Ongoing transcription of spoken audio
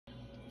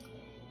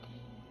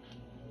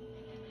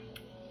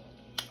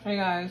Hey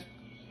guys,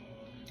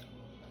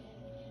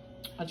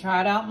 I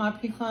tried out my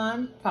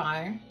pecan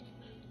pie.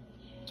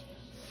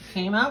 It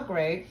came out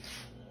great,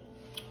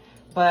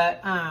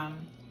 but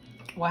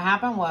what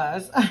happened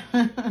was,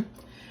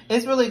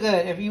 it's really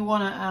good. If you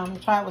want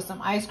to try it with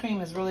some ice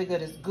cream, it's really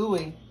good. It's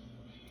gooey,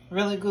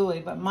 really gooey.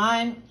 But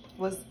mine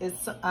was,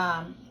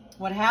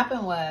 what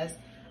happened was,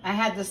 I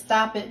had to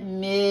stop it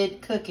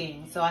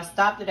mid-cooking. So I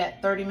stopped it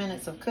at 30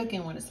 minutes of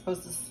cooking when it's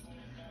supposed to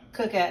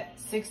cook at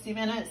 60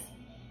 minutes.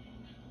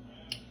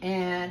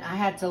 And I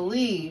had to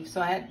leave. So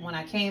when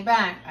I came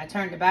back, I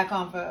turned it back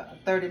on for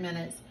 30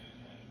 minutes.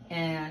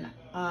 And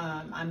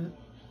I'm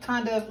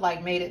kind of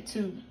like made it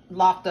too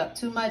locked up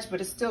too much, but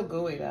it's still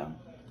gooey though.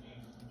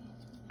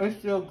 It's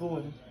still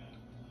gooey.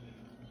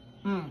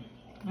 I'm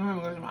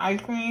gonna get some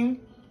ice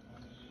cream.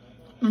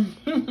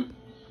 Okay,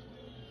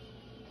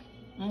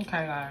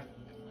 guys.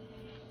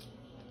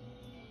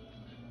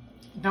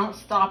 Don't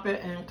stop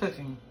it in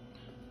cooking.